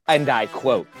and I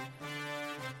quote,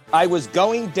 "I was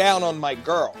going down on my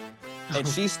girl, and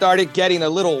she started getting a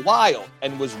little wild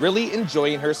and was really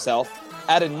enjoying herself.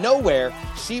 Out of nowhere,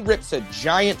 she rips a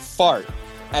giant fart.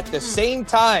 At the same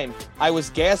time, I was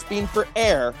gasping for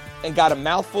air and got a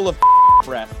mouthful of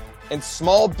breath and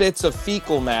small bits of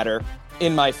fecal matter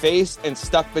in my face and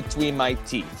stuck between my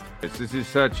teeth." This is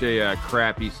such a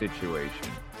crappy situation.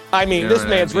 I mean, this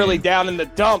man's really down in the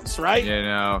dumps, right? You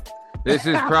know, this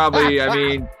is probably, I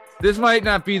mean, this might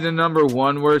not be the number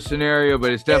one worst scenario,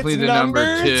 but it's definitely the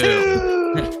number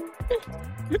two.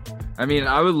 I mean,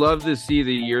 I would love to see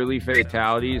the yearly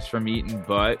fatalities from eating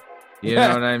butt. You know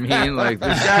what I mean? Like,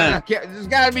 there's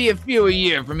got to be a few a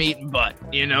year from eating butt.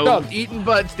 You know, eating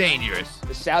butt's dangerous.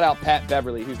 Shout out Pat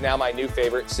Beverly, who's now my new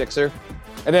favorite Sixer.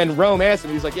 And then Rome asked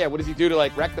him, he's like, yeah, what does he do to,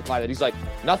 like, rectify that? He's like,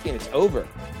 nothing, it's over.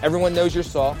 Everyone knows you're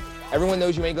soft. Everyone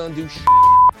knows you ain't going to do shit.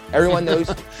 Everyone knows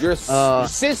you're a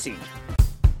sissy.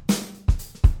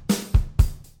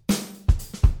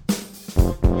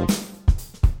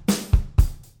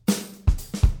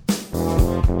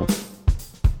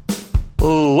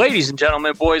 Ladies and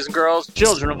gentlemen, boys and girls,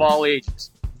 children of all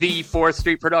ages, the 4th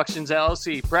Street Productions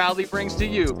LLC proudly brings to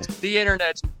you the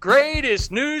internet's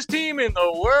greatest news team in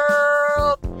the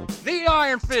world, the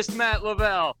Iron Fist Matt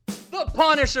Lavelle, the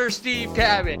Punisher Steve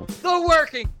Cabot, the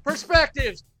Working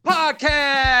Perspectives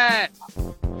Podcast,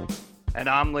 and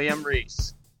I'm Liam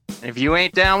Reese. And if you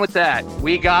ain't down with that,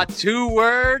 we got 2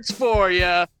 words for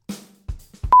you.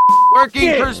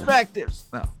 Working Perspectives.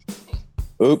 No.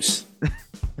 Oops.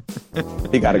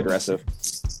 He got aggressive.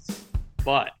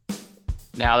 But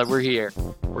now that we're here,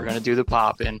 we're going to do the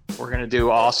pop-in. We're going to do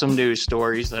awesome news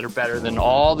stories that are better than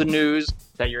all the news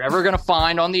that you're ever going to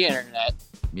find on the internet.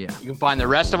 Yeah. You can find the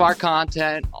rest of our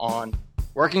content on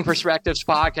Working Perspectives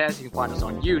Podcast. You can find us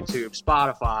on YouTube,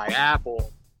 Spotify,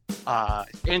 Apple,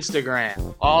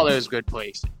 Instagram, all those good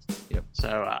places. Yep.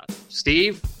 So,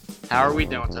 Steve, how are we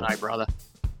doing tonight, brother?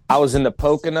 I was in the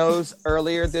Poconos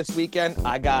earlier this weekend.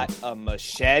 I got a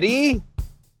machete.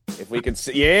 If we could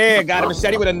see. Yeah, I got a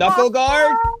machete with a knuckle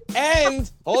guard. And,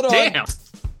 hold on. Damn.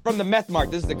 From the Meth Mart.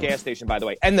 This is the gas station, by the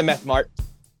way. And the Meth Mart.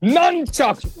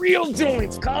 Nunchucks, real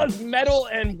joints. Cause metal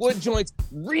and wood joints.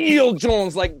 Real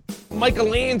joints like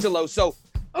Michelangelo. So,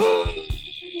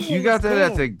 you got that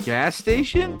at the gas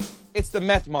station? It's the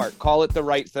Meth Mart. Call it the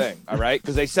right thing, all right?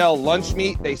 Because they sell lunch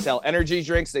meat, they sell energy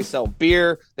drinks, they sell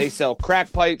beer, they sell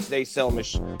crack pipes, they sell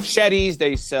machetes,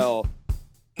 they sell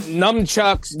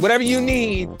nunchucks, whatever you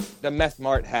need, the Meth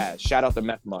Mart has. Shout out the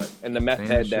Meth Mart and the meth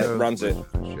head that runs it.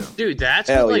 Dude, that's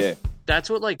Hell what, like, yeah. That's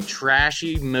what, like,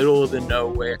 trashy middle of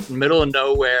nowhere,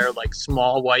 like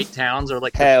small white towns are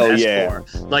like the Hell best yeah.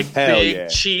 for. Like Hell big yeah.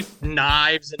 cheap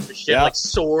knives and shit, Yep. like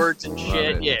swords and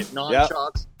shit. it. Yeah,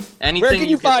 nunchucks. Anything. Where can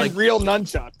you find like, real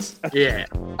nunchucks? Yeah.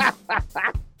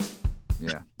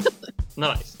 Yeah.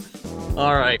 Nice.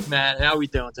 All right, Matt, how we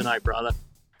doing tonight, brother?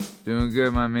 Doing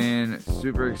good, my man.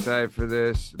 Super excited for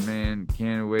this. Man,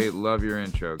 can't wait. Love your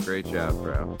intro. Great job,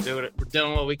 bro. We're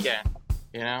doing what we can,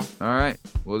 you know? All right.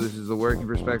 Well, this is the Working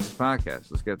Perspectives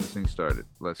Podcast. Let's get this thing started.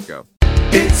 Let's go.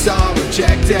 It's our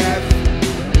objective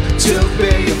to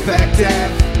be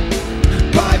effective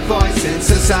by voicing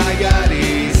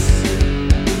societies.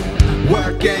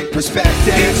 Working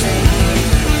perspectives,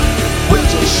 we're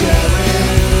just sharing.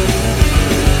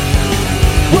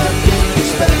 Working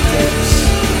perspectives.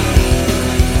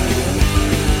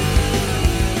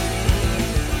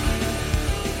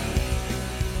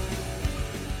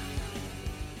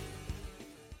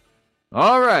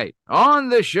 All right. On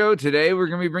the show today, we're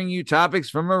going to be bringing you topics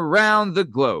from around the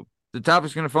globe. The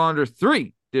topic's going to fall under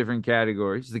 3 different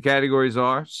categories. The categories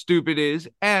are stupid is,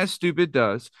 as stupid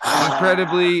does,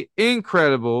 incredibly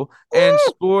incredible, and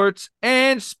sports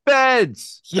and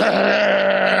speds.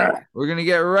 Yeah. We're going to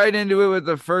get right into it with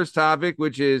the first topic,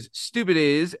 which is stupid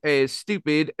is, as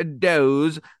stupid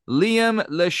does. Liam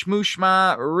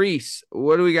Lashmushma Reese.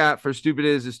 What do we got for stupid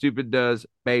is, as stupid does,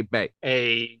 baby?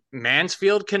 A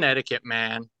Mansfield, Connecticut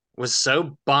man was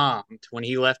so bombed when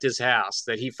he left his house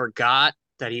that he forgot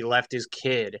that he left his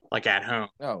kid, like, at home.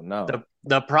 Oh, no.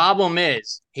 The problem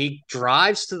is he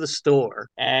drives to the store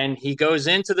and he goes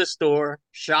into the store,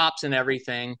 shops and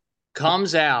everything,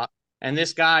 comes out, and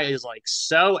this guy is, like,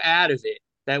 so out of it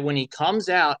that when he comes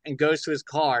out and goes to his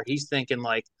car, he's thinking,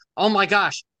 like, oh my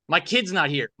gosh, my kid's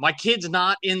not here. My kid's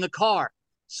not in the car.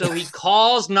 So he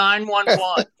calls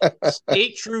 911.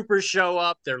 State troopers show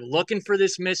up. They're looking for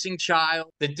this missing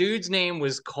child. The dude's name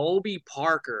was Colby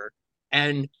Parker.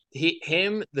 And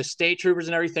the state troopers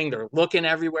and everything, they're looking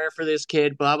everywhere for this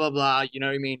kid, blah, blah, blah. You know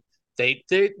what I mean? They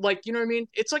like, you know what I mean?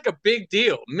 It's like a big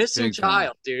deal. Missing Big time.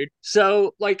 child, dude.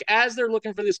 So like as they're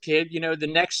looking for this kid, the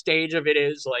next stage of it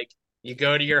is like you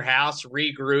go to your house,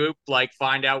 regroup, like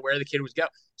find out where the kid was go.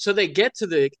 So they get to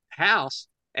the house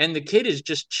and the kid is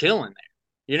just chilling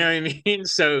there. You know what I mean?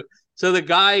 So the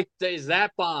guy is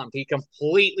that bombed. He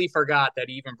completely forgot that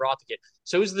he even brought the kid.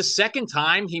 So it was the second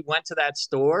time he went to that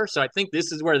store. So I think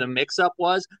this is where the mix-up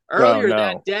was. Oh,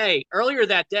 no. Earlier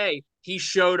that day, he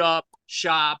showed up,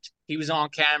 shopped. He was on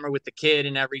camera with the kid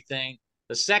and everything.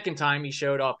 The second time he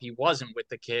showed up, he wasn't with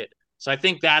the kid. So I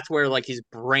think that's where like his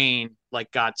brain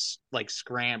like got like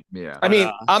scrambled. Yeah. I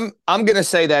mean, I'm gonna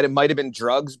say that it might have been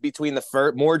drugs between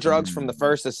the more drugs from the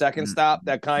first to second stop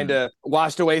that kind of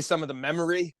washed away some of the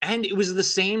memory. And it was the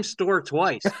same store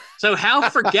twice. So how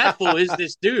forgetful is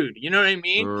this dude? You know what I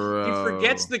mean? Bro. He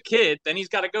forgets the kid, then he's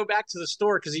got to go back to the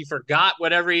store because he forgot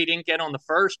whatever he didn't get on the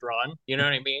first run. You know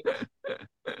what I mean?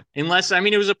 Unless, I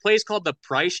mean, it was a place called the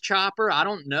Price Chopper. I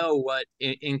don't know what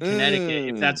in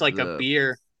Connecticut, if that's like a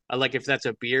beer. Like if that's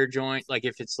a beer joint, like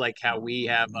if it's like how we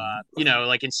have,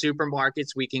 like in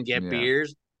supermarkets, we can get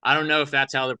beers. I don't know if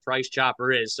that's how the Price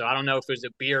Chopper is. So I don't know if it was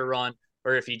a beer run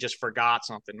or if he just forgot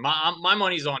something. My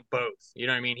money's on both. You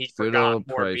know what I mean? He forgot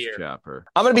more Price beer. Chopper.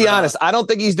 I'm gonna be honest. I don't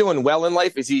think he's doing well in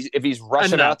life. If he's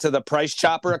rushing out to the Price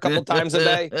Chopper a couple times a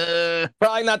day,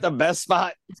 probably not the best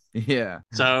spot. Yeah.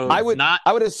 So I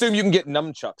would assume you can get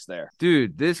nunchucks there.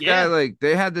 Dude, this guy, like,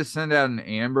 they had to send out an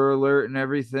Amber Alert and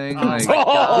everything. Oh Like, my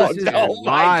God. this is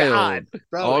my God.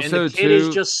 Bro, also, and the kid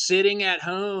is just sitting at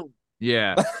home.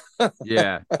 Yeah.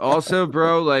 Yeah. Also,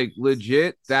 bro, like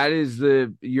legit, that is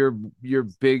your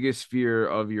biggest fear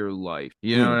of your life.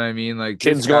 You know what I mean? Like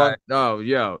kids gone. Oh,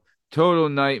 yo, total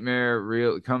nightmare,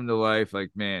 real come to life.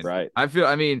 Like, man, right.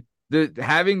 I mean, the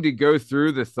having to go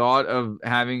through the thought of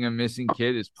having a missing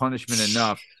kid is punishment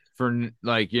enough for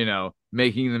like,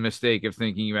 making the mistake of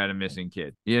thinking about a missing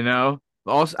kid,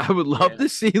 Also, I would love to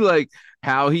see like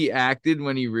how he acted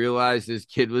when he realized his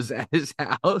kid was at his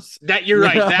house. That you're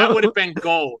right. That would have been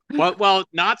gold. Well,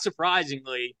 not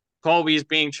surprisingly, Colby is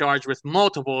being charged with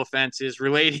multiple offenses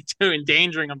related to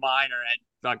endangering a minor and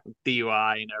fucking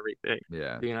DUI and everything.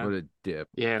 Yeah. What a dip.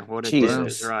 Yeah. What a Jesus. dip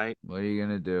is right. What are you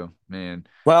gonna do, man?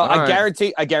 Well, I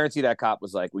guarantee that cop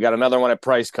was like, we got another one at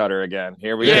Price Cutter again.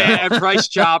 Here we go. Yeah, at Price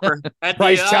Chopper.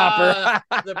 Chopper.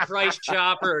 The Price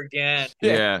Chopper again.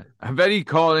 Yeah. I bet he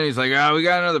called and he's like, oh, we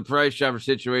got another Price Chopper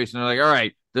situation. They're like, all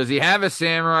right, does he have a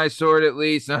samurai sword at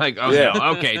least? And I'm like, oh,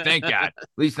 no. Okay, thank God. At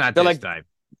least not this time.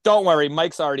 Don't worry,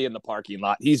 Mike's already in the parking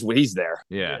lot. He's there.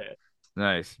 Yeah.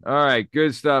 Nice. All right.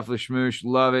 Good stuff, LaShmoosh.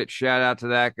 Love it. Shout out to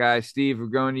that guy. Steve, we're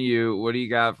going to you. What do you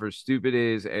got for Stupid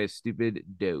Is a Stupid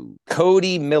Do?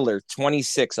 Cody Miller,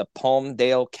 26, of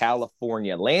Palmdale,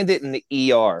 California, landed in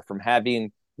the ER from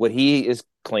having what he is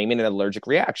claiming an allergic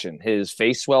reaction. His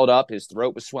face swelled up. His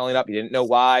throat was swelling up. He didn't know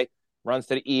why. Runs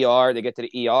to the ER. They get to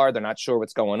the ER. They're not sure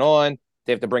what's going on.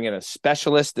 They have to bring in a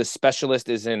specialist. This specialist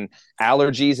is in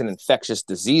allergies and infectious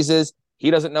diseases.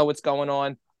 He doesn't know what's going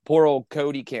on. Poor old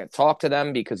Cody can't talk to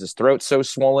them because his throat's so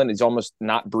swollen. He's almost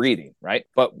not breathing, right?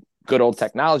 But good old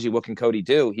technology, what can Cody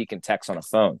do? He can text on a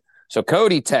phone. So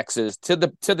Cody texts to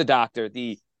the doctor,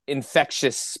 the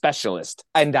infectious specialist,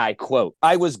 and I quote,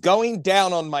 I was going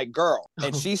down on my girl,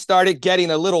 and she started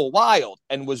getting a little wild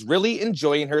and was really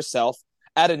enjoying herself.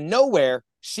 Out of nowhere,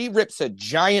 she rips a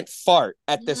giant fart.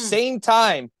 At the same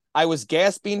time, I was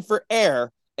gasping for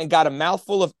air and got a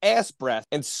mouthful of ass breath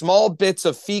and small bits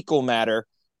of fecal matter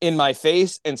in my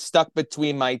face and stuck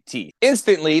between my teeth.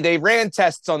 Instantly, they ran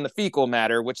tests on the fecal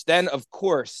matter, which then, of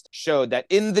course, showed that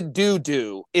in the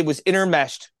doo-doo, it was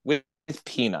intermeshed with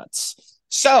peanuts.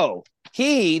 So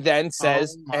he then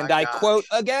says, and I quote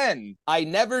again, I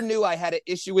never knew I had an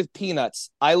issue with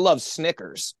peanuts. I love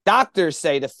Snickers. Doctors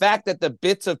say the fact that the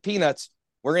bits of peanuts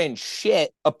were in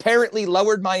shit apparently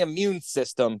lowered my immune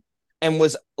system and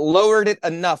was lowered it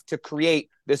enough to create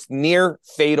this near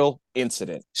fatal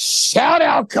incident. Shout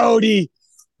out Cody,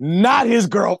 not his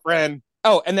girlfriend.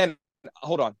 Oh, and then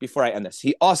hold on before I end this.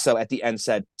 He also at the end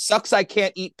said, sucks I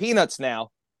can't eat peanuts now,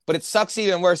 but it sucks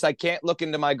even worse. I can't look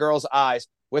into my girl's eyes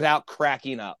without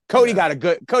cracking up. Cody got a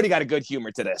good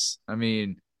humor to this. I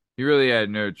mean, he really had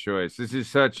no choice. This is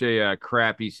such a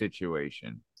crappy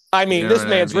situation. I mean, this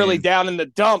man's really down in the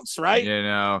dumps, right?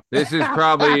 This is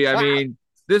probably, I mean,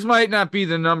 this might not be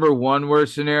the number one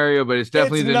worst scenario, but it's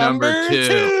definitely the number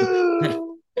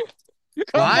two.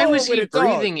 Why was he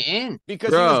breathing in?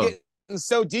 Because he was getting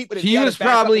so deep with it. He was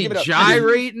probably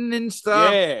gyrating and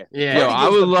stuff. Yeah. Yo, I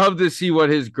would love to see what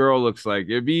his girl looks like.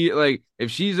 It'd be like,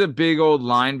 if she's a big old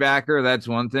linebacker, that's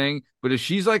one thing. But if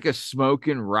she's like a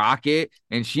smoking rocket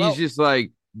and she's just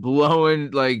like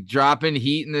dropping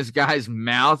heat in this guy's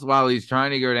mouth while he's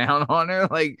trying to go down on her.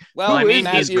 Like, Well, I mean,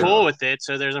 Matthew, he's cool with it,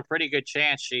 so there's a pretty good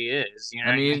chance she is. You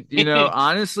know I what mean, I mean?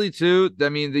 honestly, too. I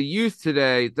mean, the youth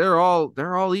today, they're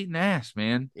all eating ass,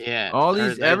 man. Yeah,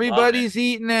 Everybody's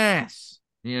eating ass.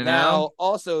 You know. Now,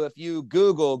 also, if you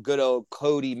Google good old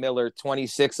Cody Miller,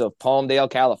 26 of Palmdale,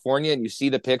 California, and you see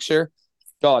the picture,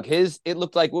 dog, it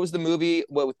looked like, what was the movie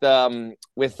with Ace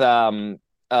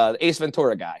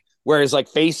Ventura guy, where his like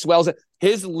face swells.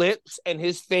 His lips and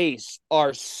his face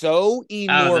are so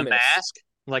enormous. Oh, the mask,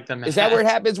 like the mask. Is that where it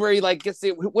happens? Where he like gets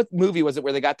it? What movie was it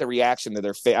where they got the reaction to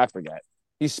their face? I forget.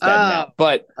 He's sped now,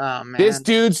 but this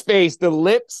dude's face, the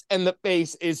lips and the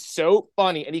face is so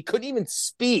funny, and he couldn't even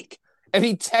speak. And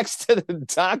he texted the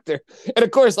doctor. And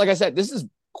of course, like I said, this is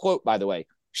quote, by the way,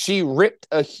 she ripped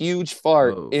a huge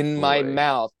fart in my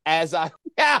mouth as I,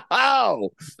 That's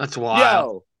wild.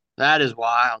 Yo, that is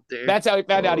wild, dude. That's how he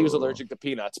found out he was allergic to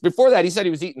peanuts. Before that, he said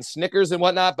he was eating Snickers and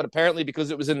whatnot, but apparently because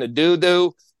it was in the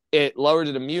doo-doo, it lowered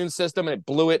his immune system and it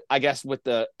blew it, I guess, with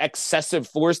the excessive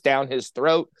force down his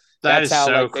throat. That's how,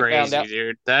 so crazy,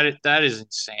 dude. That is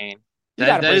insane.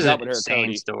 That is an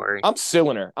insane story. I'm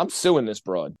suing her. I'm suing this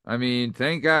broad. I mean,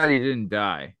 thank God he didn't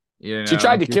die. She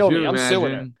tried to kill me. I'm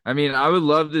suing her. I mean, I would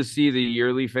love to see the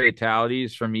yearly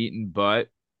fatalities from eating butt.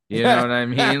 You know what I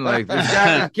mean? Like,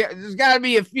 there's got to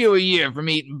be a few a year from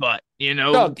eating butt.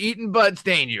 Eating butt's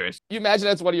dangerous. You imagine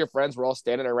that's one of your friends. We're all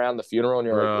standing around the funeral, and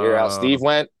you're like, "Hear how Steve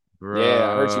went? Bro. Yeah,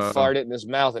 I heard you farted in his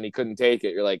mouth, and he couldn't take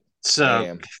it." You're like,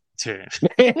 "Damn." Dude.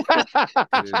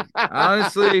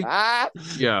 Honestly,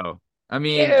 yo. I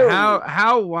mean,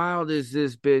 how wild is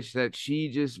this bitch that she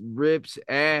just rips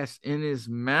ass in his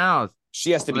mouth?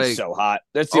 She has to be so hot.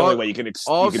 That's the only way you can. That's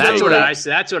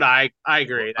what I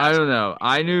agree. I don't know.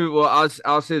 I knew. Well,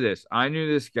 I'll say this. I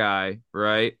knew this guy,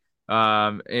 right?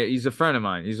 He's a friend of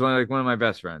mine. He's one of my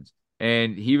best friends,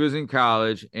 and he was in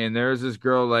college. And there was this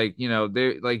girl, he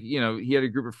had a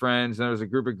group of friends, and there was a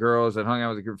group of girls that hung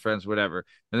out with a group of friends, whatever.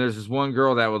 And there's this one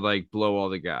girl that would like blow all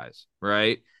the guys,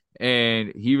 right?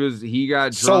 And he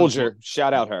got drunk. Soldier,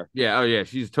 shout out her. Yeah, oh yeah,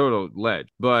 she's a total ledge.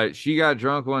 But she got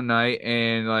drunk one night,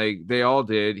 and like they all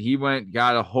did. He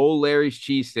got a whole Larry's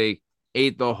cheesesteak,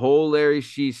 ate the whole Larry's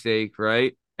cheesesteak,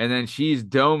 right? And then she's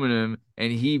doming him,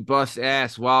 and he busts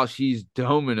ass while she's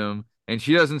doming him, and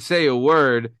she doesn't say a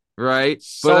word, right?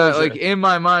 Soldier. But in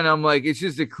my mind, I'm like, it's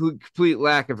just a complete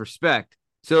lack of respect.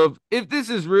 So if this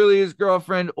is really his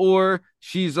girlfriend, or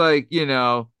she's like,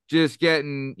 just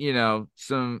getting,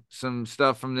 some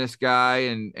stuff from this guy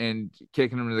and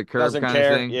kicking him to the curb kind of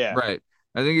thing. Yeah. Right.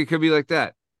 I think it could be like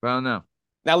that, but I don't know.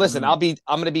 Now, listen, I'm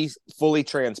going to be fully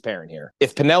transparent here.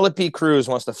 If Penelope Cruz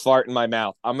wants to fart in my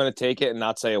mouth, I'm going to take it and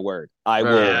not say a word. I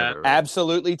will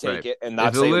absolutely take it and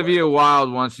not say a word. If Olivia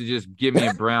Wilde wants to just give me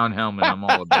a brown helmet, I'm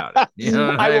all about it. You know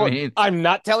what I mean? I'm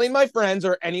not telling my friends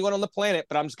or anyone on the planet,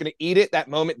 but I'm just going to eat it. That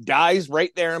moment dies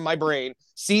right there in my brain.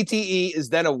 CTE is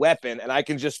then a weapon, and I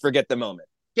can just forget the moment.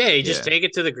 Yeah, you just take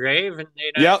it to the grave and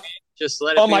just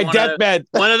let it on be my deathbed.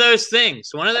 One of those things.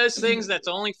 One of those things that's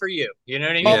only for you. You know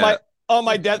what I mean? On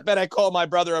my deathbed, I call my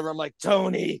brother over. I'm like,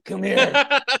 Tony, come here.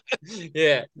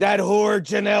 Yeah. That whore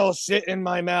Janelle shit in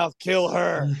my mouth. Kill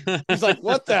her. He's like,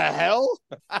 what the hell?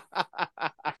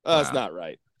 It's not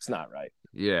right. It's not right.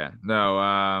 Yeah.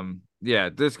 No.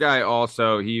 This guy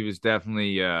also, he was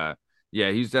definitely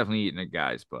he's definitely eating a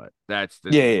guy's butt. That's the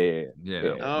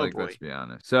let's be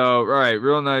honest. So, all right,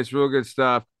 real nice, real good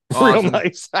stuff. Awesome. Real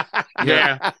nice.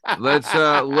 Yeah. Let's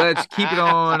keep it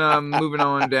on moving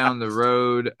on down the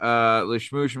road.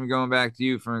 Lashmoosh, I'm going back to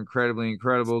you for incredibly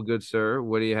incredible, good sir.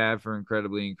 What do you have for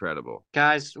incredibly incredible?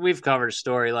 Guys, we've covered a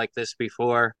story like this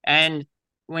before. And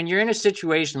when you're in a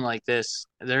situation like this,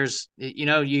 there's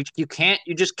you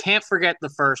just can't forget the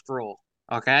first rule.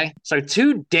 Okay? So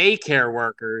 2 daycare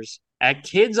workers at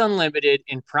Kids Unlimited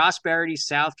in Prosperity,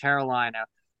 South Carolina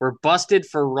were busted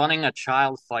for running a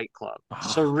child fight club.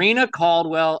 Serena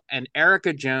Caldwell and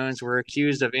Erica Jones were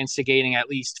accused of instigating at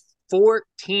least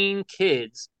 14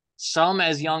 kids, some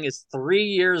as young as 3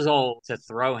 years old, to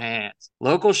throw hands.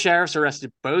 Local sheriffs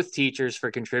arrested both teachers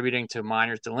for contributing to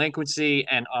minors' delinquency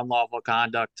and unlawful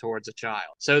conduct towards a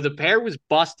child. So the pair was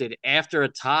busted after a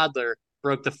toddler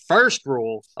broke the first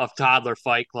rule of Toddler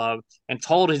Fight Club and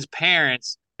told his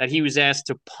parents that he was asked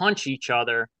to punch each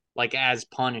other as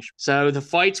punishment. So the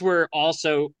fights were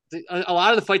also, a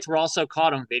lot of the fights were also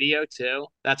caught on video too.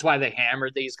 That's why they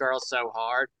hammered these girls so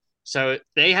hard. So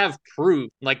they have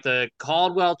proof. Like the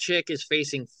Caldwell chick is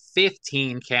facing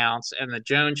 15 counts and the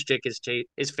Jones chick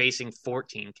is facing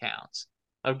 14 counts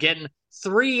of getting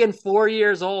 3 and 4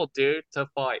 years old, dude, to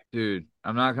fight. Dude,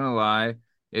 I'm not going to lie.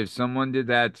 if someone did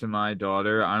that to my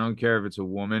daughter, I don't care if it's a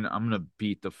woman, I'm gonna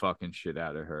beat the fucking shit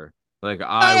out of her. Like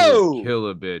I would Oh, kill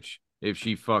a bitch if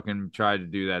she fucking tried to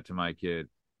do that to my kid.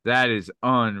 That is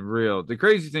unreal. The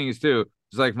crazy thing is too,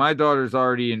 is like my daughter's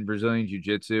already in Brazilian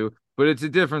jiu-jitsu, but it's a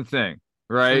different thing,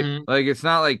 right? Hmm. Like it's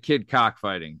not like kid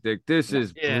cockfighting. Like this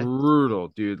is Yeah. brutal,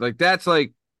 dude. Like that's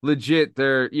like legit.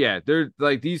 They're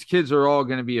like these kids are all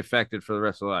gonna be affected for the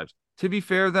rest of their lives. To be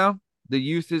fair though, the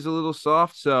youth is a little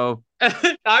soft, so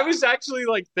I was actually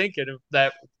like thinking of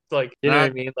that, like, you know what I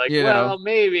not mean? Like, you know well,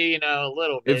 maybe, a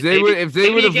little if bit. they would Maybe, if they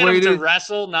would maybe you have get them to waited,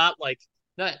 wrestle, not like,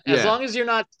 not, as yeah, long as you're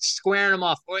not squaring them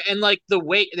off. And like the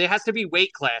weight, there has to be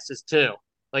weight classes too.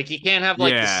 Like, you can't have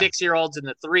like the yeah, 6-year-olds and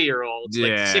the 3-year-olds.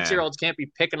 Like, the six yeah, year olds can't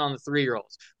be picking on the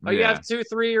 3-year-olds. Oh, you yeah. have two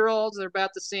 3-year-olds, they're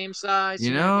about the same size. You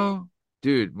You know what I mean? know,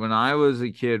 dude, when I was a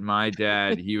kid, my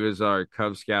dad, he was our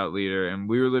Cub Scout leader, and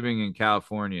we were living in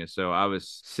California. So I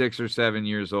was 6 or 7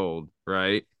 years old,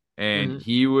 right? And Hmm.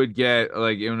 he would get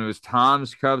like when it was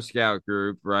Tom's Cub Scout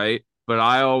group, right? But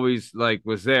I always like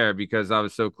was there because I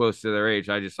was so close to their age.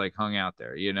 I just like hung out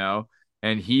there, you know?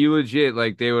 And he legit,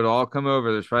 like, they would all come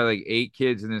over. There's probably like 8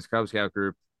 kids in this Cub Scout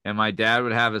group, and my dad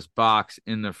would have us box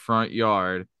in the front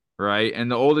yard, right? And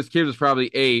the oldest kid was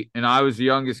probably 8, and I was the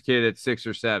youngest kid at 6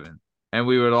 or 7. And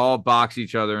we would all box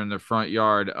each other in the front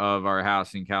yard of our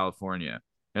house in California.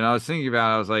 And I was thinking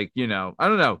about it, I was like, I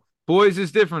don't know. Boys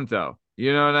is different though.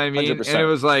 You know what I mean? And it 100%.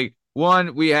 was like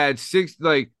one, we had six,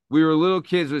 like we were little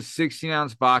kids with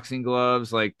 16-ounce boxing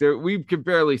gloves. Like there, we could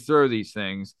barely throw these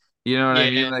things. You know what I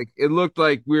mean? Yeah. Like it looked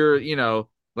like we were,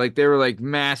 like they were like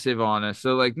massive on us.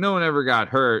 So like no one ever got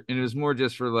hurt. And it was more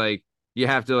just for like you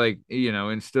have to like,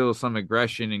 instill some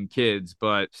aggression in kids,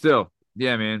 but still,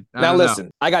 yeah, man. I Now don't know.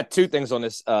 listen, I got two things on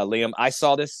this, Liam. I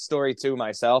saw this story too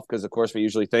myself because, of course, we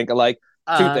usually think alike.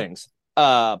 Two Uh, things.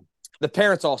 The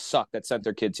parents all suck that sent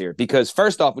their kids here because,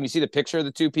 first off, when you see the picture of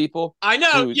the two people I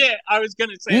know. who Yeah, I was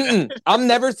gonna say that.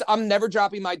 I'm never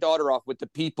dropping my daughter off with the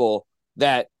people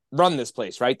that run this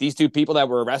place, right? These two people that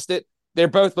were arrested, they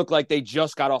both look like they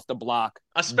just got off the block,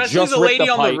 Especially just the ripped a lady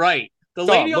on the pipe. right. The Dog,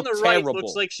 lady on look the right looks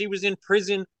terrible. like she was in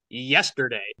prison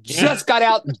yesterday. Yeah. Just got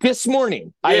out this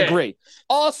morning. I Yeah. agree.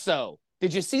 Also,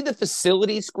 did you see the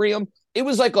facility, Scream? It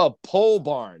was like a pole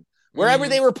barn. Wherever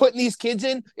they were putting these kids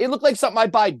in, it looked like something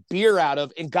I'd buy beer out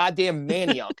of in goddamn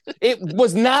Manioc. It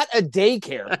was not a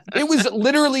daycare. It was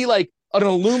literally like an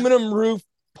aluminum roof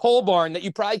pole barn that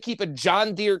you probably keep a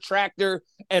John Deere tractor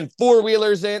and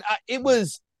four-wheelers in. It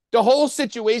was the whole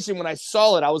situation. When I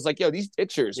saw it, I was like, yo, these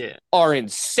pictures Yeah. are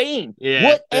insane. Yeah.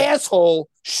 What asshole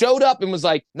showed up and was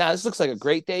like, nah, this looks like a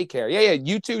great daycare. Yeah,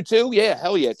 you two too? Yeah,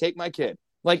 hell yeah, take my kid.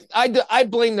 Like, I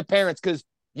blame the parents because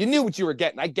you knew what you were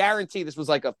getting. I guarantee this was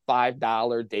like a $5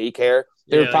 daycare.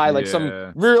 They were Yeah, probably like Yeah.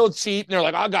 some real cheap. And they're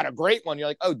like, I got a great one. You're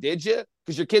like, oh, did you?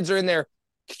 Because your kids are in there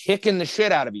kicking the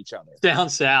shit out of each other. Down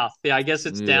south. Yeah, I guess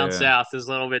it's down Yeah. south is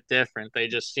a little bit different. They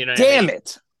just, what I Damn mean?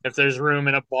 it. If there's room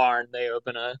in a barn, they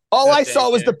open All a I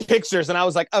saw was the daycare. pictures, and I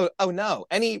was like, oh no.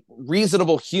 Any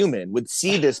reasonable human would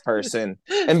see this person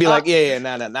and be like, yeah,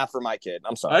 no, not for my kid.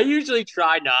 I'm I sorry. usually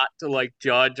try not to like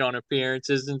judge on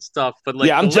appearances and stuff, but like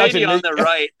Yeah, I'm the lady judging on it. the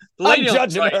right, the I'm lady on the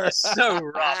judging right her. is so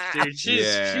rough, dude.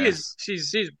 Yeah.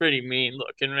 She's pretty mean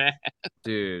looking, man.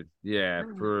 Dude, yeah,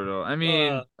 brutal. I Uh,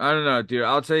 mean, I don't know, dude.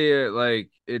 I'll tell you,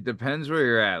 like, it depends where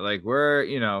you're at. Like, where,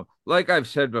 like I've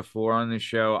said before on the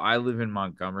show, I live in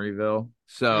Montgomeryville.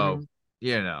 So,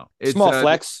 mhm. it's Small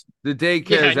flex. the Yeah, I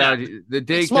daycares know.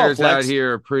 the Small daycares out flex.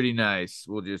 here are pretty nice.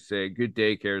 We'll just say good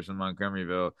daycares in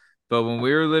Montgomeryville. But when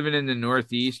we were living in the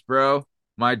Northeast, bro,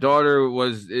 my daughter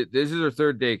this is her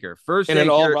third daycare. First In an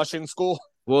all daycare, Russian school.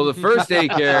 well, the first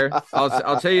daycare,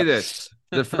 I'll tell you this.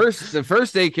 The first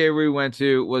daycare we went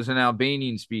to was an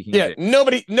Albanian speaking Yeah,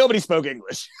 day. nobody spoke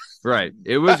English. Right.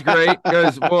 It was great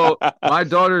because my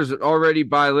daughter's already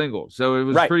bilingual, so it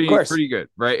was Right, of pretty course. good,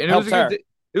 right? And Helped her.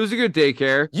 it was a good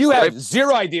daycare. You have right?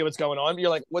 zero idea what's going on. You're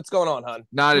like, what's going on, hon?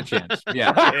 Not a chance.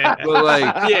 Yeah. Yeah. But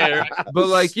like Yeah, but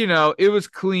like, it was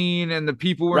clean and the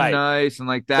people were Right. nice and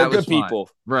like that They're was good fine. people.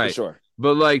 Right. For sure.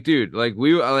 But like, dude, like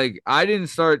I didn't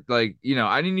start like,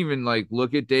 I didn't even like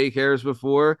look at daycares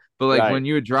before, but like Right. when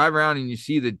you would drive around and you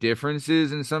see the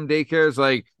differences in some daycares,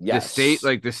 like Yes.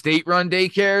 the state run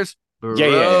daycares, bro,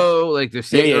 Yeah. like the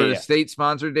state or Yeah. the state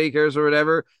sponsored daycares or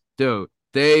whatever, dude,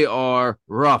 they are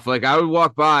rough. Like I would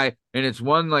walk by and it's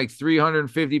one like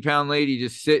 350-pound lady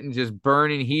just sitting, just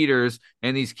burning heaters,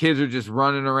 and these kids are just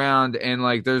running around and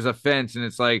like there's a fence and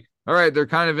it's like, all right, they're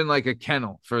kind of in like a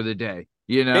kennel for the day.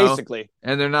 Basically.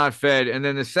 And they're not fed. And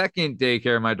then the second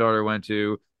daycare my daughter went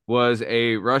to was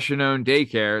a Russian-owned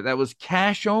daycare that was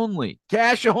cash only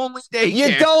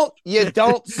daycare. You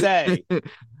don't say.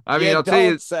 I mean, You I'll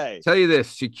don't say. tell you this: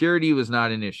 security was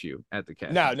not an issue at the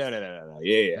cash. No.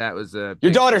 Yeah. That was a Your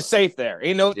big daughter's plus. safe there.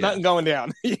 Ain't nothing going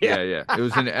down. Yeah. It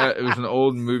was an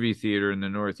old movie theater in the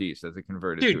Northeast that they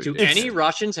converted Dude, to. do any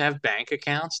Russians have bank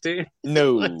accounts, dude?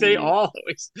 No. Like they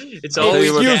always, it's I'll tell always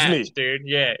you what- cash, Excuse me. dude.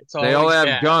 Yeah, it's They always all have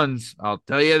cash. guns. I'll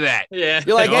tell you that. Yeah,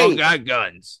 You're like, They all hey, got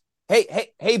guns.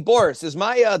 hey, Boris, is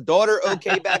my daughter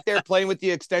okay back there playing with the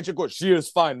extension cord? She is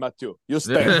fine, Matthew. You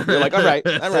stay. You're like, all right.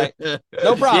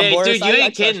 No problem, yeah, Boris. dude, you I ain't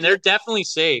trust kidding. you. They're definitely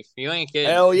safe. You ain't kidding.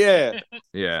 Hell yeah.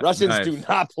 Yeah, Russians nice. do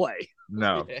not play.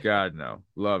 No, God, no.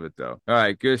 Love it though. All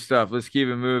right, good stuff. Let's keep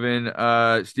it moving.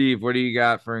 Steve, what do you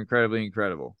got for incredibly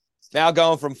incredible? Now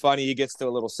going from funny, he gets to a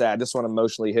little sad. This one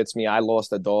emotionally hits me. I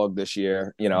lost a dog this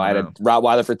year. You know, Oh, I had a no.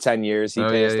 Rottweiler for 10 years. He Oh,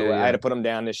 passed yeah, away. yeah. I had to put him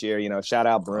down this year. You know, shout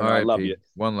out Bruno. I love you.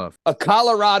 One love. A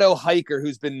Colorado hiker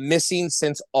who's been missing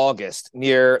since August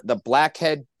near the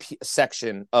Blackhead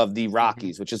section of the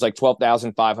Rockies, which is like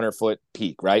 12,500 foot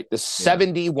peak, right? The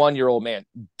 71-year-old man,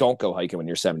 don't go hiking when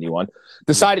you're 71,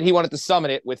 decided he wanted to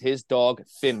summit it with his dog,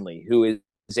 Finley, who is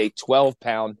a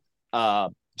 12-pound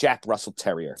Jack Russell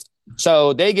Terrier.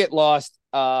 So they get lost.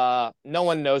 No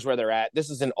one knows where they're at. This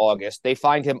is in August. They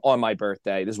find him on my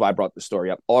birthday. This is why I brought the story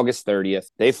up. August 30th.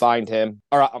 They find him,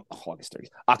 or August 30th,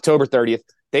 October 30th.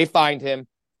 They find him.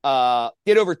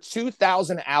 Did over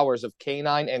 2,000 hours of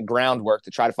canine and groundwork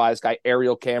to try to find this guy,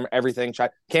 aerial camera, everything.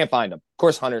 Can't find him. Of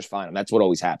course, hunters find him. That's what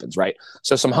always happens, right?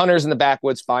 So some hunters in the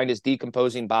backwoods find his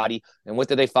decomposing body. And what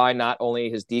did they find? Not only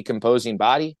his decomposing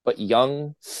body, but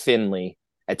young Finley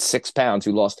at 6 pounds,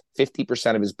 who lost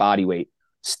 50% of his body weight,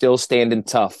 still standing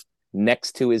tough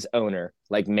next to his owner,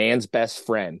 like man's best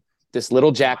friend. This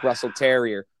little Jack Russell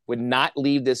Terrier would not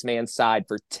leave this man's side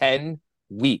for 10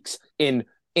 weeks in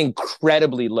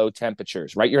incredibly low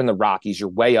temperatures, right? You're in the Rockies, you're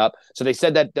way up. So they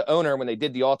said that the owner, when they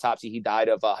did the autopsy, he died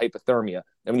of hypothermia.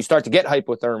 And when you start to get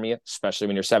hypothermia, especially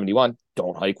when you're 71,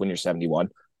 don't hike when you're 71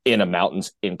 in the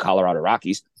mountains in Colorado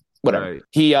Rockies. Whatever. Right.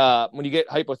 He when you get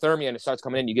hypothermia and it starts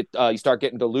coming in, you start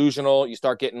getting delusional, you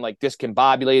start getting like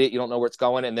discombobulated, you don't know where it's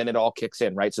going, and then it all kicks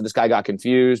in, right? So this guy got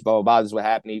confused, blah, blah, blah. This is what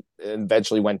happened. He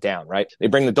eventually went down, right? They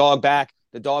bring the dog back.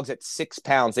 The dog's at 6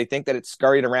 pounds. They think that it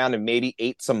scurried around and maybe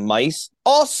ate some mice.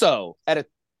 Also, at the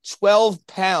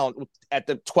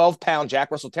 12-pound Jack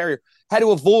Russell Terrier, had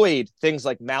to avoid things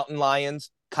like mountain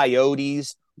lions,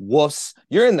 coyotes, wolves.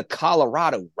 You're in the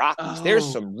Colorado Rockies. There's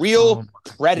some real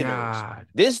predators. God.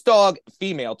 This dog,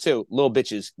 female too, little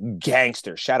bitch is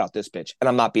gangster. Shout out this bitch. And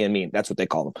I'm not being mean. That's what they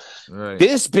call them. Right.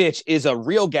 This bitch is a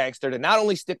real gangster to not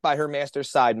only stick by her master's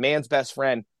side, man's best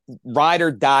friend, ride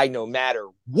or die no matter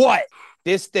what.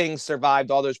 This thing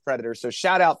survived all those predators. So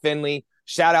shout out Finley,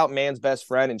 shout out man's best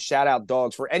friend, and shout out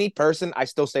dogs. For any person, I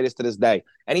still say this to this day,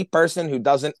 any person who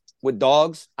doesn't with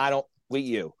dogs, I don't with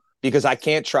you, because I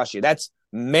can't trust you. That's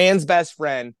man's best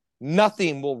friend.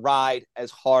 Nothing will ride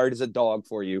as hard as a dog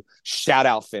for you. Shout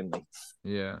out Finley.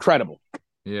 Yeah. Incredible.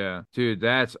 Yeah. Dude,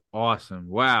 that's awesome.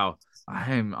 Wow.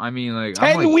 I mean, like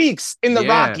 10 weeks in the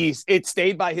Rockies, it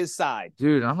stayed by his side.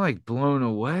 Dude, I'm like blown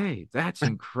away. That's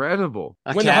incredible.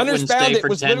 When the hunters found it,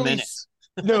 was literally minutes.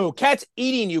 No, cat's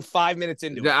eating you 5 minutes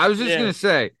into it. I was just gonna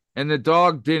say, and the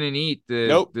dog didn't eat the.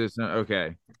 Nope.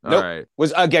 Okay. All nope. right.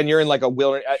 Was again, you're in like a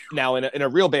wilderness now. In a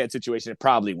real bad situation, it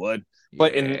probably would.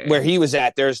 But in where he was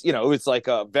at, there's it's like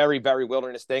a very, very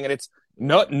wilderness thing, and it's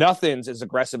nothing's as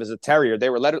aggressive as a terrier. They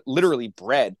were literally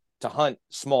bred to hunt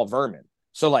small vermin.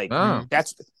 So like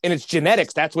that's in its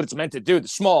genetics, that's what it's meant to do. The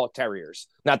small terriers,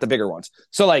 not the bigger ones.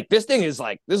 So like this is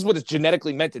what it's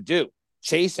genetically meant to do: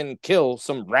 chase and kill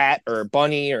some rat or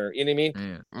bunny, or you know what I mean?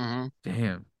 Mm-hmm.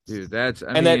 Damn, dude, that's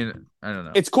I don't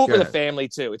know. It's cool for the family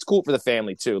too. It's cool for the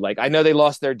family too. Like I know they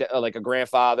lost their like a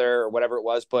grandfather or whatever it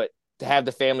was, but to have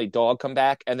the family dog come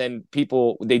back, and then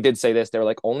they did say this. They were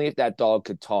like, only if that dog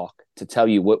could talk to tell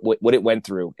you what it went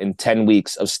through in 10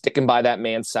 weeks of sticking by that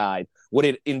man's side, what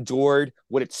it endured,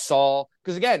 what it saw.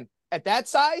 Because again, at that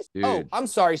size, dude. I'm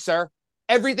sorry, sir.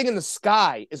 Everything in the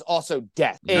sky is also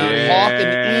death. A hawk,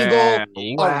 an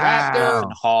eagle, a raptor,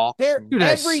 a hawk, dude,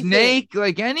 a snake,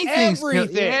 like anything's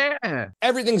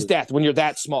everything's death when you're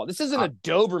that small. This isn't a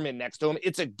Doberman next to him.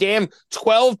 It's a damn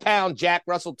 12-pound Jack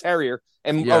Russell Terrier.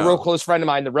 And a real close friend of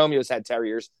mine, the Romeos, had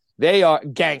terriers. They are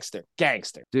gangster.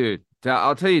 Dude,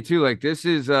 I'll tell you too, like this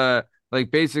is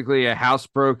like basically a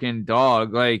housebroken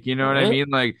dog. Like, you know what I mean?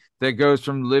 Like that goes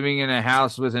from living in a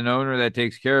house with an owner that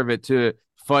takes care of it to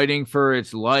fighting for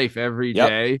its life every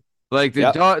day. Like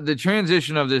the dog, the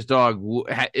transition of this dog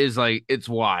is like, it's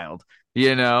wild,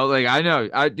 like I know,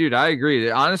 I agree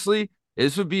that honestly,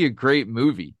 this would be a great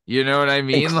movie. You know what I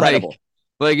mean? Incredible.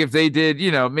 Like if they did,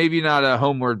 maybe not a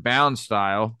Homeward Bound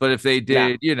style, but if they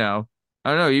did, I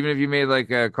don't know, even if you made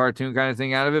like a cartoon kind of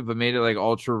thing out of it, but made it like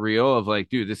ultra real of like,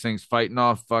 dude, this thing's fighting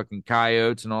off fucking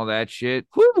coyotes and all that shit.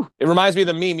 Whew. It reminds me of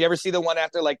the meme. You ever see the one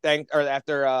after like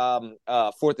after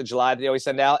 4th of July they always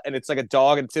send out, and it's like a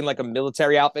dog and it's in like a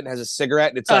military outfit and has a cigarette,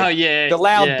 and it's like the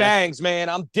loud bangs, man.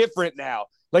 I'm different now.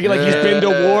 Like he's been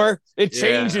to war. It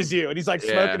changes you, and he's like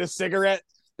smoking a cigarette.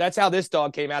 That's how this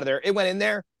dog came out of there. It went in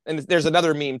there, and there's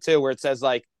another meme too where it says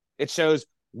like it shows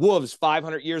wolves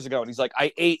 500 years ago, and he's like,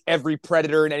 I ate every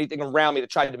predator and anything around me that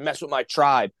tried to mess with my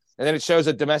tribe. And then it shows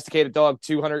a domesticated dog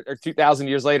 200 or 2,000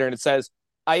 years later, and it says,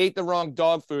 I ate the wrong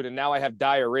dog food and now I have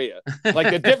diarrhea. Like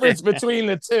the difference between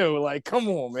the two. Like, come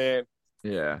on, man.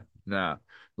 Yeah, nah.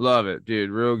 Love it,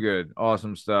 dude. Real good.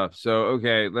 Awesome stuff. So,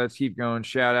 okay, let's keep going.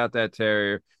 Shout out that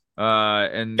terrier.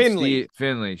 And Finley.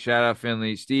 Finley. Shout out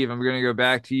Finley. Steve, I'm going to go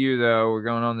back to you, though. We're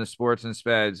going on the sports and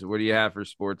speds. What do you have for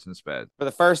sports and speds? For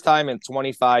the first time in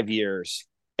 25 years,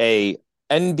 a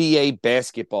NBA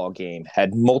basketball game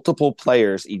had multiple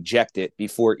players ejected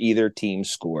before either team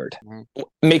scored.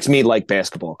 Makes me like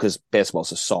basketball because basketball is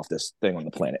the softest thing on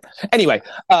the planet. Anyway,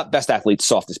 best athletes,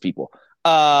 softest people.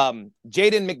 Jaden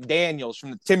McDaniels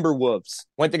from the Timberwolves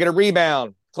went to get a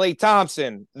rebound. Klay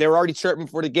Thompson, they were already chirping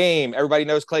before the game. Everybody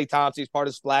knows Klay Thompson. He's part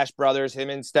of Splash Brothers, him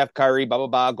and Steph Curry, blah, blah,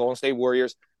 blah, Golden State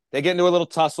Warriors. They get into a little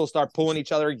tussle, start pulling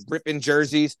each other, ripping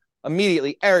jerseys.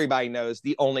 Immediately, everybody knows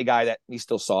the only guy that he's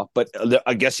still soft, but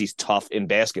I guess he's tough in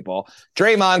basketball.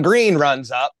 Draymond Green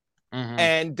runs up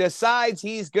and decides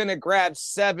he's going to grab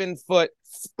 7-foot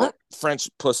French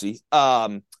pussy,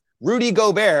 Rudy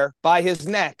Gobert by his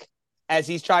neck as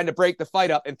he's trying to break the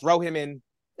fight up and throw him in.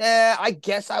 I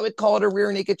guess I would call it a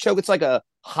rear naked choke. It's like a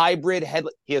hybrid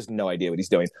headlock. He has no idea what he's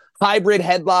doing. Hybrid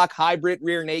headlock, hybrid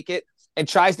rear naked, and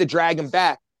tries to drag him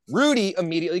back. Rudy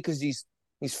immediately, because he's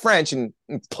French and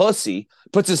pussy,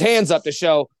 puts his hands up to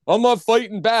show, I'm not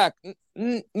fighting back.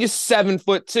 You're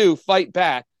 7'2", fight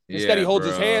back. Instead, he holds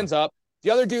his hands up. The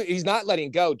other dude, he's not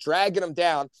letting go, dragging him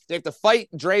down. They have to fight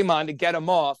Draymond to get him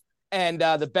off. And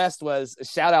the best was,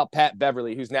 shout out Pat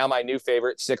Beverly, who's now my new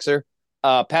favorite Sixer.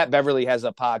 Pat Beverly has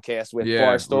a podcast with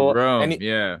Barstool.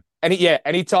 And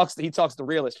he talks the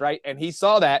realist, right? And he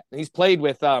saw that, and he's played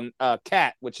with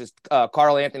Cat, which is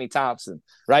Carl Anthony Thompson,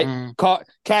 right?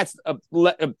 Cat's a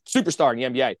superstar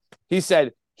in the NBA. He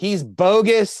said he's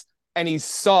bogus and he's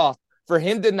soft. For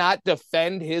him to not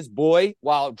defend his boy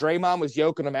while Draymond was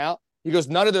yoking him out, he goes,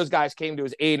 none of those guys came to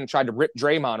his aid and tried to rip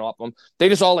Draymond off him. They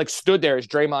just all like stood there as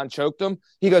Draymond choked them.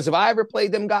 He goes, if I ever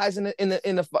played them guys in the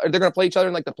they're gonna play each other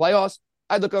in like the playoffs,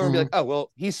 I'd look over and be like, oh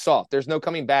well, he's soft. There's no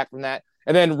coming back from that.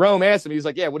 And then Rome asked him, he's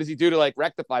like, yeah, what does he do to like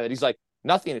rectify that? He's like,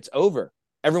 nothing. It's over.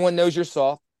 Everyone knows you're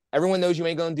soft. Everyone knows you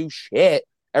ain't gonna do shit.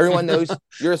 Everyone knows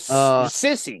you're a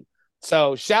sissy.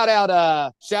 So shout out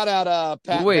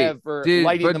Pat Bev for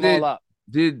lighting them all up.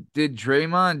 Did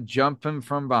Draymond jump him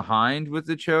from behind with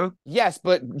the choke? Yes,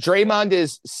 but Draymond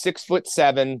is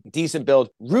 6'7", decent build.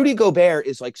 Rudy Gobert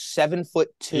is like 7'2".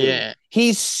 Yeah,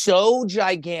 he's so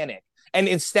gigantic. And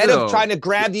instead of trying to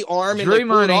grab the arm and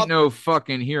Draymond ain't no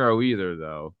fucking hero either,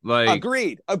 though. Like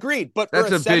agreed. But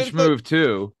that's a bitch move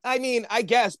too. I mean, I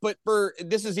guess, but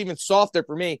this is even softer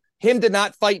for me. Him to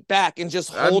not fight back and just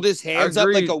hold his hands up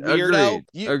like a weirdo.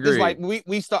 This is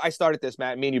why I started this,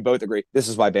 Matt. Me and you both agree. This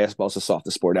is why basketball is the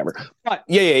softest sport ever. But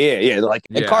yeah. Like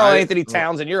and Carl Anthony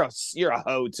Townsend, you're a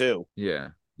hoe too. Yeah.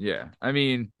 Yeah, I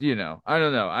mean, I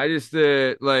don't know. I just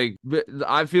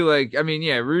I feel like, I mean,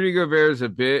 yeah, Rudy Gobert is a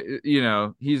bit,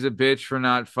 he's a bitch for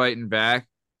not fighting back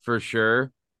for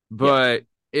sure. But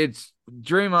it's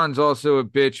Draymond's also a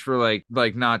bitch for like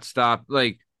not stop,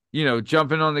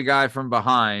 jumping on the guy from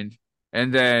behind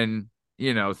and then,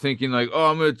 thinking like, oh,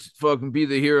 I'm going to fucking be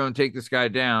the hero and take this guy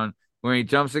down when he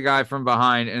jumps the guy from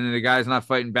behind and then the guy's not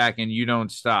fighting back and you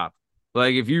don't stop.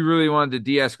 Like, if you really wanted to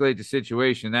de-escalate the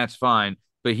situation, that's fine.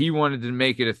 But he wanted to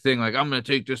make it a thing like, I'm going to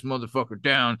take this motherfucker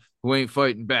down who ain't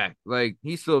fighting back. Like,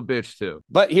 he's still a bitch, too.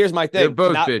 But here's my thing. They're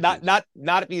both bitches.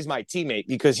 Not if he's my teammate,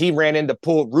 because he ran in to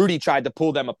pull. Rudy tried to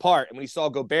pull them apart. And when he saw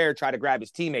Gobert try to grab his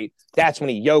teammate, that's when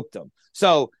he yoked him.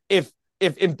 So if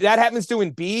that happens to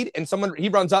Embiid and he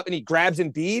runs up and he grabs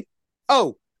Embiid,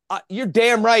 you're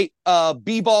damn right.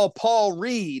 B-ball Paul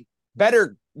Reed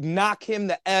better knock him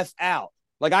the F out.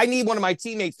 Like, I need one of my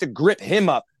teammates to grip him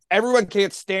up. Everyone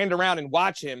can't stand around and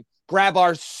watch him grab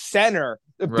our center,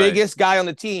 the biggest guy on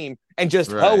the team, and just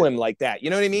hoe him like that. You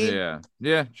know what I mean?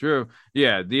 Yeah, true.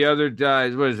 Yeah, the other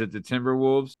guys, what is it, the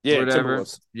Timberwolves? Yeah, whatever.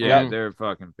 Timberwolves. Yeah, they're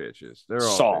fucking bitches. They're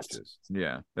all soft. Bitches.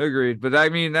 Yeah, agreed. But I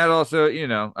mean, that also,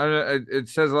 it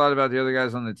says a lot about the other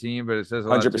guys on the team, but it says a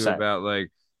lot 100%. too about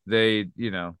like they,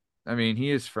 I mean, he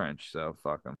is French, so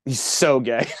fuck him. He's so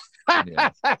gay. Yeah.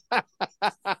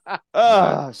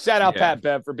 Shout out Pat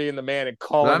Bev for being the man and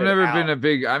calling I've never it been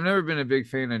out. I've never been a big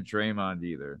fan of Draymond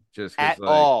either. Just at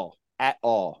all.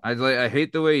 I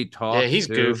hate the way he talks. Yeah, he's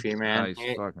too. goofy, man.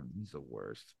 He's the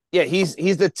worst. Yeah, he's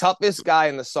the toughest guy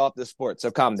in the softest sport.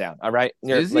 So calm down, all right?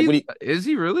 Is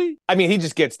he really? I mean, he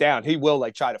just gets down. He will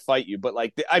like try to fight you, but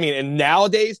like, I mean, and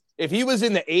nowadays, if he was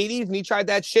in the '80s and he tried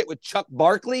that shit with Chuck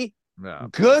Barkley,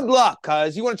 good luck,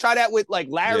 cuz you want to try that with like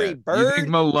Larry Bird. You think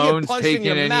Malone's taking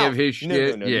any of his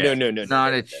shit? No,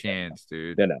 not a chance,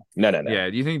 dude. No. Yeah,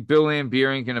 do you think Bill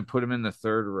Laimbeer ain't gonna put him in the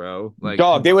third row? Like,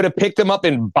 dog, they would have picked him up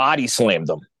and body slammed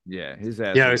him. Yeah, his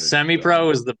ass. Yo, Semi-Pro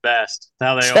was the best.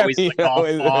 How they always all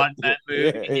fought in that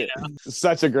movie.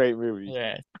 Such a great movie.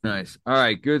 Yeah. Nice. All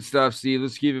right, good stuff, Steve.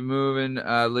 Let's keep it moving.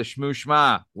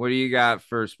 Lishmushma, what do you got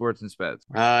for sports and speds?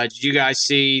 Did you guys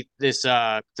see this?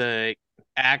 The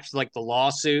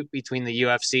lawsuit between the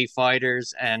UFC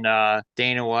fighters and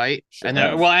Dana White, and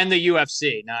the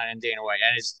UFC, not and Dana White,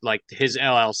 and it's like his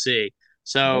LLC.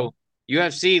 So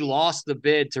UFC lost the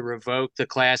bid to revoke the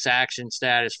class action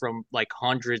status from like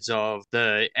hundreds of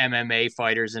the MMA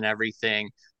fighters and everything.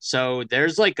 So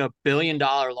there's like $1 billion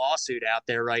lawsuit out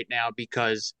there right now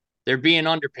because they're being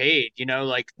underpaid. We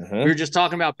were just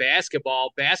talking about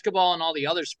basketball and all the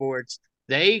other sports.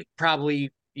 They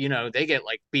probably, they get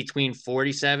like between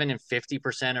 47 and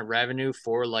 50% of revenue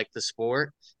for like the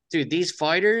sport. Dude, these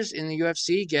fighters in the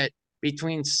UFC get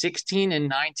between 16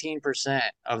 and 19%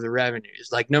 of the revenues.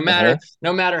 Like no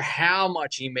matter how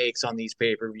much he makes on these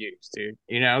pay-per-views, dude.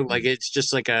 Like it's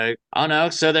just like I don't know.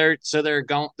 So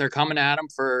they're coming at him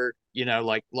for,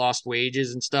 like lost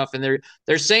wages and stuff. And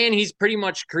they're saying he's pretty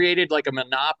much created like a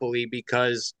monopoly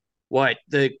because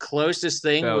the closest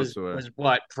thing was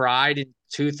Pride in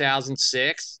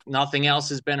 2006. Nothing else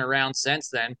has been around since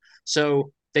then.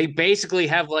 So they basically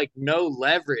have like no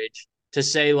leverage to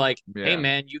say like, hey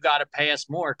man, you got to pay us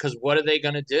more. Cause what are they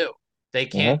going to do? They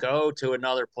can't go to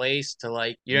another place to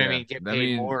like, what I mean? Get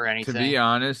paid more or anything. To be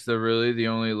honest, the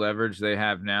only leverage they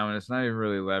have now, and it's not even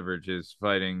really leverage, is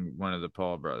fighting one of the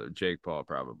Paul brothers, Jake Paul,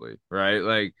 probably. Right.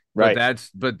 Like,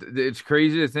 but it's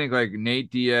crazy to think like Nate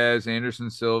Diaz, Anderson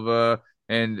Silva,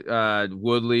 and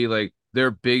Woodley, like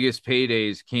their biggest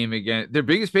paydays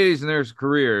in their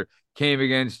career came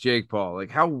against Jake Paul.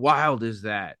 Like, how wild is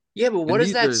that? Yeah, but what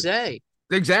does that say?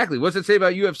 Exactly. What's it say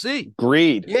about UFC?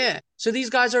 Greed. Yeah. So these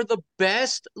guys are the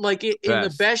best, like in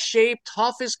the best shape,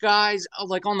 toughest guys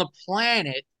like on the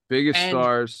planet. Biggest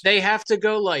stars. They have to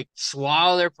go like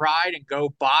swallow their pride and go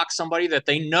box somebody that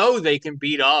they know they can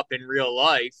beat up in real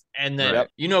life and then,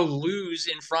 lose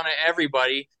in front of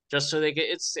everybody just so they get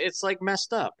it's like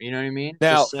messed up. You know what I mean?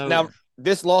 Now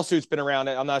this lawsuit's been around.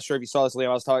 I'm not sure if you saw this, Liam.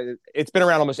 I was talking. It's been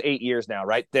around almost 8 years now,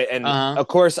 right? And of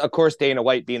course, Dana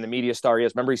White, being the media star he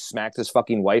is, remember he smacked his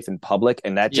fucking wife in public,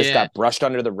 and that just got brushed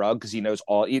under the rug because he knows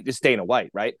all. It's Dana White,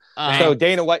 right? So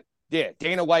Dana White.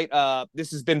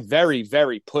 This has been very,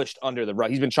 very pushed under the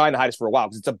rug. He's been trying to hide this for a while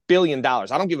because it's $1 billion. I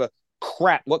don't give a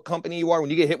crap what company you are.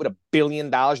 When you get hit with $1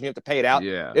 billion and you have to pay it out,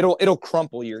 it'll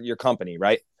crumple your company,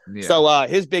 right? Yeah. So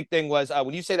his big thing was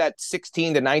when you say that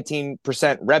 16 to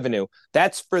 19% revenue,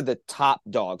 that's for the top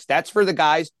dogs. That's for the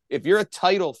guys. If you're a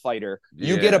title fighter,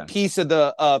 you get a piece of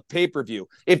the pay-per-view.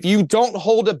 If you don't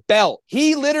hold a belt,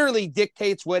 he literally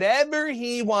dictates whatever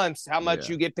he wants, how much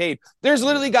you get paid. There's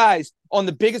literally guys on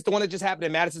the one that just happened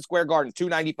in Madison Square Garden,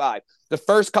 295. The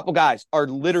first couple guys are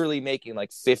literally making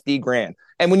like 50 grand.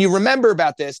 And when you remember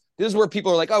about this is where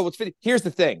people are like, oh, what's 50? Here's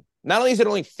the thing. Not only is it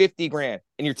only 50 grand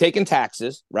and you're taking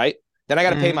taxes, right? Then I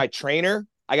got to pay my trainer.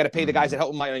 I got to pay the guys that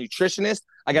help my nutritionist.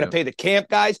 I got to pay the camp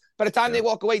guys. By the time they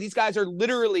walk away, these guys are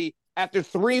literally after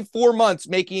 3-4 months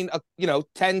making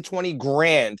 10, 20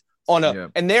 grand on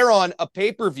and they're on a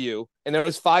pay-per-view. And there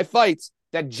was 5 fights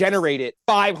that generated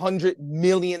 $500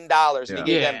 million and he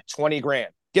gave them 20 grand.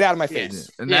 Get out of my face.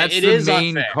 And that's the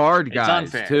main card,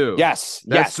 guys, too. Yes.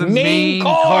 That's the main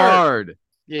card.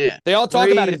 Yeah. They all talk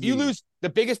about it. If you lose, the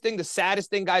biggest thing, the saddest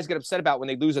thing guys get upset about when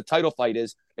they lose a title fight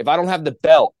is if I don't have the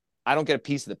belt, I don't get a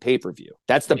piece of the pay-per-view.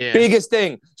 That's the biggest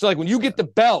thing. So like when you get the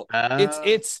belt,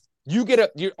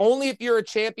 you're only if you're a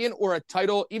champion or a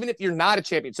title, even if you're not a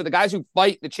champion. So the guys who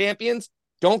fight the champions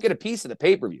don't get a piece of the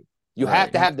pay-per-view. You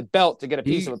have to have the belt to get a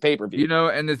piece of a pay-per-view. You know,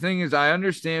 and the thing is, I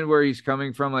understand where he's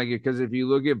coming from, like, because if you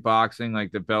look at boxing,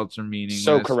 like, the belts are meaningless.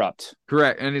 So corrupt.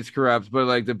 Correct, and it's corrupt, but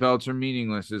like the belts are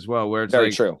meaningless as well. Where it's very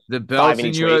like true. The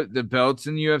belts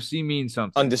in UFC mean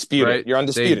something. Undisputed. Right? You're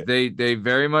undisputed. They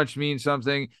very much mean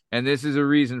something, and this is a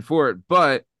reason for it.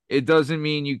 But it doesn't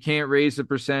mean you can't raise the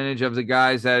percentage of the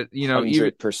guys that, you know,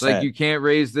 100%. like you can't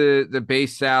raise the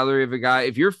base salary of a guy.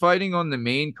 If you're fighting on the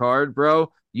main card,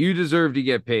 bro, you deserve to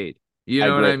get paid. You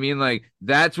know what I mean? Like,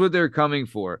 that's what they're coming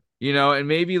for, you know, and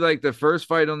maybe like the first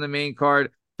fight on the main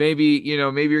card, maybe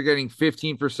you're getting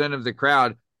 15% of the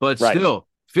crowd, but still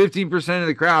 15% of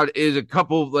the crowd is a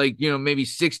couple, like, you know, maybe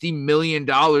 $60 million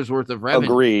worth of revenue.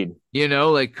 Agreed. You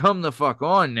know, like, come the fuck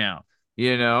on now,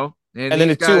 you know? And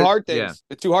then two hard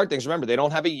things, remember, they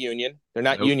don't have a union. They're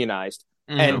not unionized.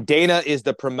 And Dana is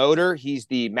the promoter. He's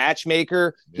the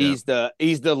matchmaker. He's the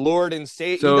Lord and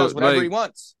Savior. So, he does whatever he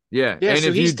wants. Yeah, and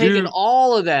so he's taking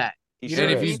all of that. If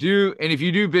you do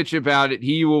bitch about it,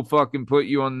 he will fucking put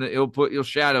you on he'll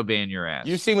shadow ban your ass.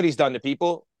 You've seen what he's done to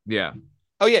people. Yeah.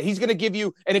 Oh yeah, he's gonna give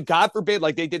you, and if God forbid,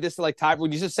 like they did this to like Ty,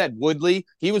 when you just said Woodley,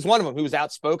 he was one of them who was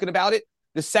outspoken about it.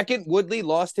 The second Woodley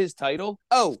lost his title,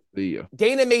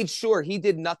 Dana made sure he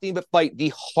did nothing but fight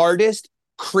the hardest,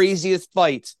 craziest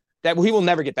fights that he will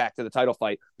never get back to the title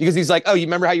fight, because he's like, oh, you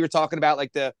remember how you were talking about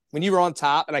like when you were on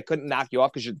top and I couldn't knock you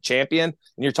off because you're the champion and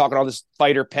you're talking all this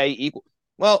fighter pay equal.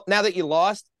 Well, now that you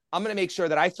lost, I'm going to make sure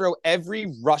that I throw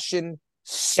every Russian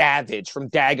savage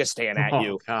from Dagestan at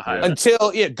you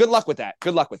until, good luck with that.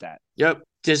 Good luck with that. Yep.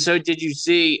 So did you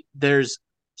see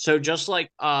just like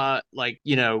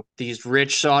you know, these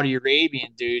rich Saudi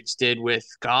Arabian dudes did with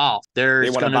golf,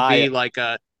 there's going to be like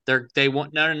they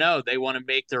want to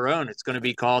make their own. It's going to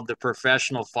be called the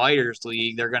Professional Fighters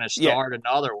League. They're going to start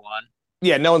another one.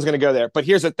 Yeah, no one's going to go there. But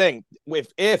here's the thing.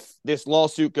 If this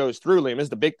lawsuit goes through, Liam, this is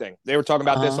the big thing. They were talking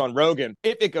about this on Rogan.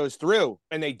 If it goes through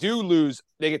and they do lose,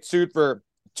 they get sued for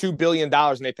 $2 billion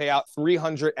and they pay out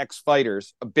 300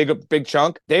 ex-fighters, a big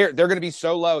chunk. They're going to be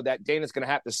so low that Dana's going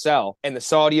to have to sell. And the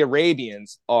Saudi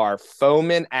Arabians are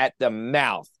foaming at the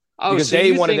mouth. Oh, because so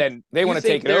they want to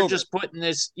take it over.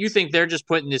 You think they're just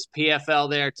putting this PFL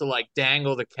there to like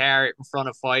dangle the carrot in front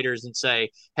of fighters and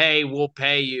say, hey, we'll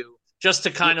pay you, just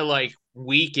to kind of like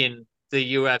weaken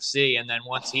the UFC, and then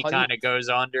once he kind of goes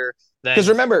under, then because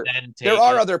remember there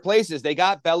are other places. They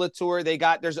got Bellator.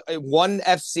 There's one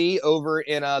FC over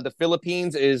in the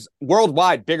Philippines is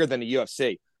worldwide bigger than the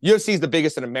UFC. UFC is the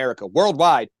biggest in America.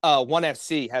 Worldwide, one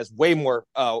FC has way more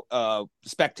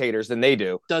spectators than they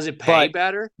do. Does it pay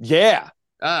better? Yeah.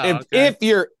 Oh,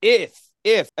 if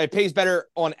it pays better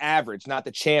on average, not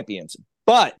the champions.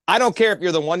 But I don't care if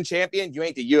you're the one champion, you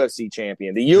ain't the UFC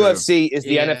champion. The UFC is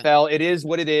the NFL. It is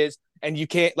what it is. And you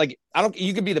can't, like,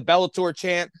 you could be the Bellator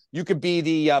champ. You could be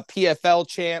the PFL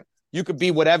champ. You could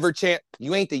be whatever champ.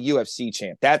 You ain't the UFC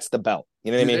champ. That's the belt.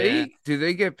 You know what I mean? Do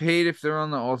they get paid if they're on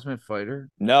the Ultimate Fighter?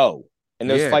 No. And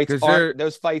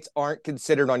those fights aren't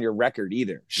considered on your record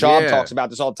either. Schaub talks about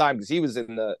this all the time because he was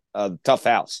in the Tough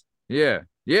House. Yeah.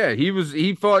 Yeah,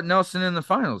 he fought Nelson in the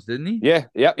finals, didn't he? Yeah,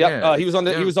 yep. He was on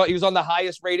the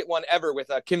highest rated one ever with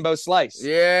Kimbo Slice.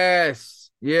 Yes.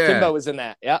 Yeah. Kimbo was in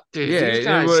that. Yeah. Dude,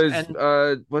 it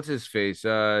was what's his face?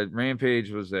 Rampage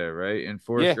was there, right? And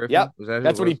Forrest Griffin. Yep. Was that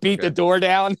That's when he beat the door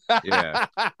down. Yeah.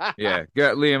 Yeah.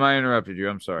 Liam, I interrupted you.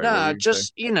 I'm sorry. No,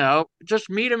 just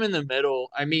meet him in the middle.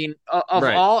 I mean, of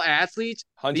all athletes,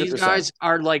 100%. These guys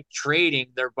are like trading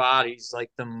their bodies like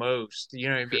the most. You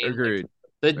know what I mean? Agreed. Like,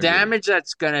 the damage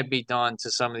that's gonna be done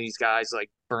to some of these guys, like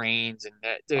brains and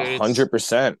that, dude.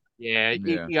 100%. Yeah,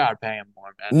 you gotta pay them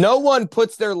more, man. No one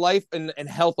puts their life and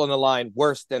health on the line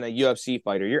worse than a UFC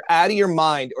fighter. You're out of your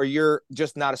mind, or you're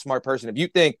just not a smart person. If you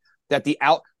think that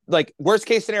worst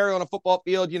case scenario on a football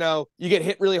field, you know, you get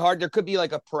hit really hard, there could be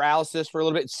like a paralysis for a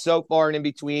little bit. It's so far and in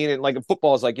between, and like in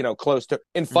football is like, you know, close to.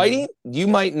 In fighting, you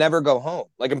might never go home.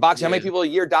 Like in boxing, how many people a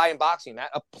year die in boxing?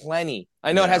 Plenty.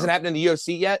 I know it hasn't happened in the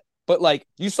UFC yet, but like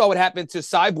you saw what happened to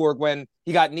Cyborg when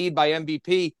he got kneed by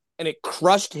MVP. And it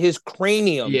crushed his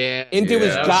cranium into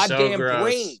his goddamn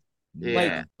brain.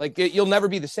 Yeah. Like you'll never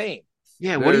be the same.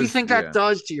 Yeah, what do you think that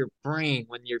does to your brain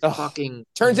when you're fucking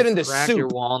turns it into crack soup? Your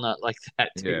walnut like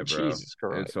that, dude. Yeah, bro. Jesus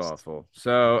Christ. It's awful.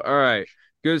 So, all right.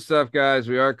 Good stuff, guys.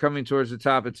 We are coming towards the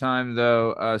top of time,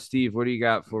 though. Steve, what do you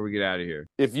got before we get out of here?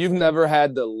 If you've never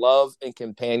had the love and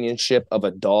companionship of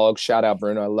a dog, shout out,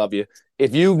 Bruno, I love you.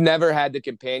 If you've never had the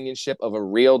companionship of a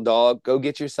real dog, go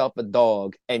get yourself a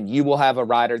dog, and you will have a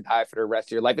ride or die for the rest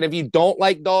of your life. And if you don't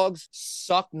like dogs,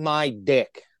 suck my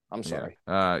dick. I'm sorry.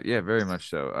 Yeah, very much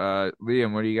so.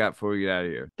 Liam, what do you got before we get out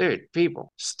of here? Dude,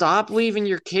 people, stop leaving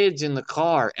your kids in the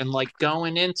car and like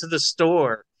going into the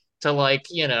store to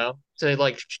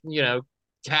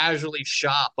casually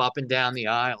shop up and down the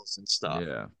aisles and stuff.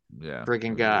 Yeah.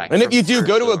 Friggin' guy. And if you do,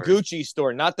 go to a Store. Gucci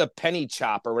store, not the penny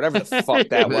shop or whatever the fuck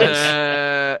that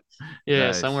was. Yeah,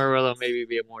 Nice. somewhere where they'll maybe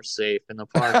be more safe in the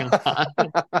parking lot.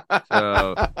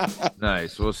 So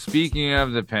nice. Well, speaking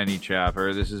of the penny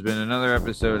chopper, this has been another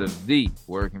episode of the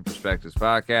Working Perspectives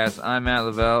podcast. I'm Matt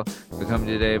Lavelle, become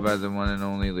today by the one and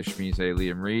only Lashmise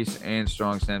Liam Reese and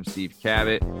Strong Stem Steve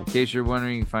Cabot. In case you're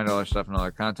wondering, you can find all our stuff and all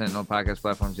our content on all podcast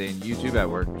platforms and YouTube at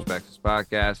Working Perspectives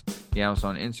Podcast. You can also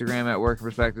on Instagram at Working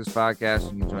Perspectives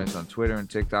Podcast. You can join us on Twitter and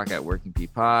TikTok at Working P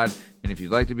Pod. And if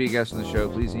you'd like to be a guest on the show,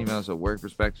 please email us at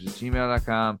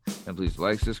workperspectives@gmail.com. And please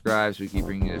like, subscribe so we keep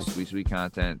bringing you this sweet, sweet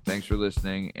content. Thanks for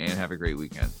listening and have a great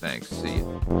weekend. Thanks. See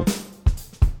you.